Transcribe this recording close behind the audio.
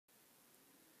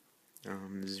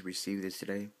Just received this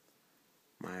today.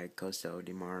 My Costa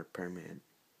Del Mar PERMIT.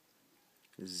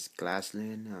 This is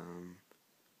glassland,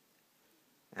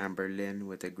 amberlin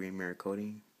with a green mirror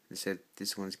coating. They said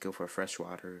this one's good for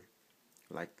freshwater,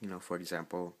 like for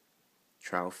example,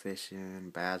 trout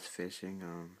fishing, bass fishing,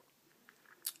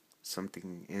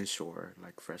 something inshore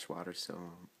like freshwater.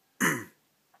 So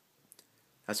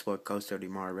that's what Costa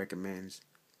Del Mar recommends.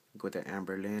 Go with the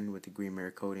amberlin with the green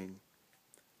mirror coating.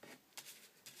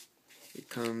 It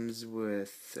comes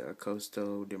with a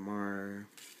Costa Del Mar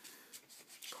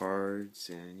cards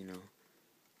and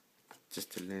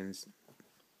just a lens,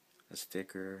 a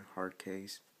sticker, hard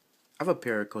case. I have a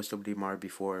pair of Costa Del Mar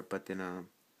before, but then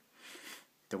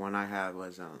the one I had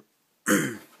was a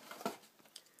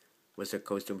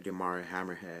Costa Del Mar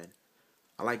hammerhead.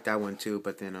 I like that one too,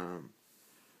 but then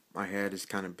my head is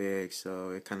kind of big,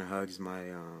 so it kind of hugs my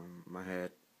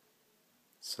head.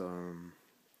 So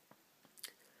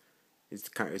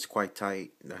it's quite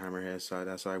tight, the hammerhead, so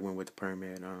that's why I went with the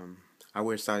permit. I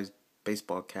wear size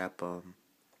baseball cap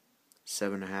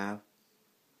 7.5.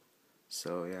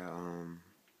 So yeah,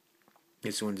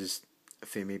 this one just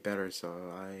fit me better,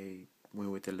 so I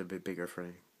went with a little bit bigger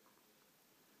frame.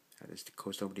 That is the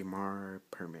Costa Del Mar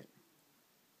permit.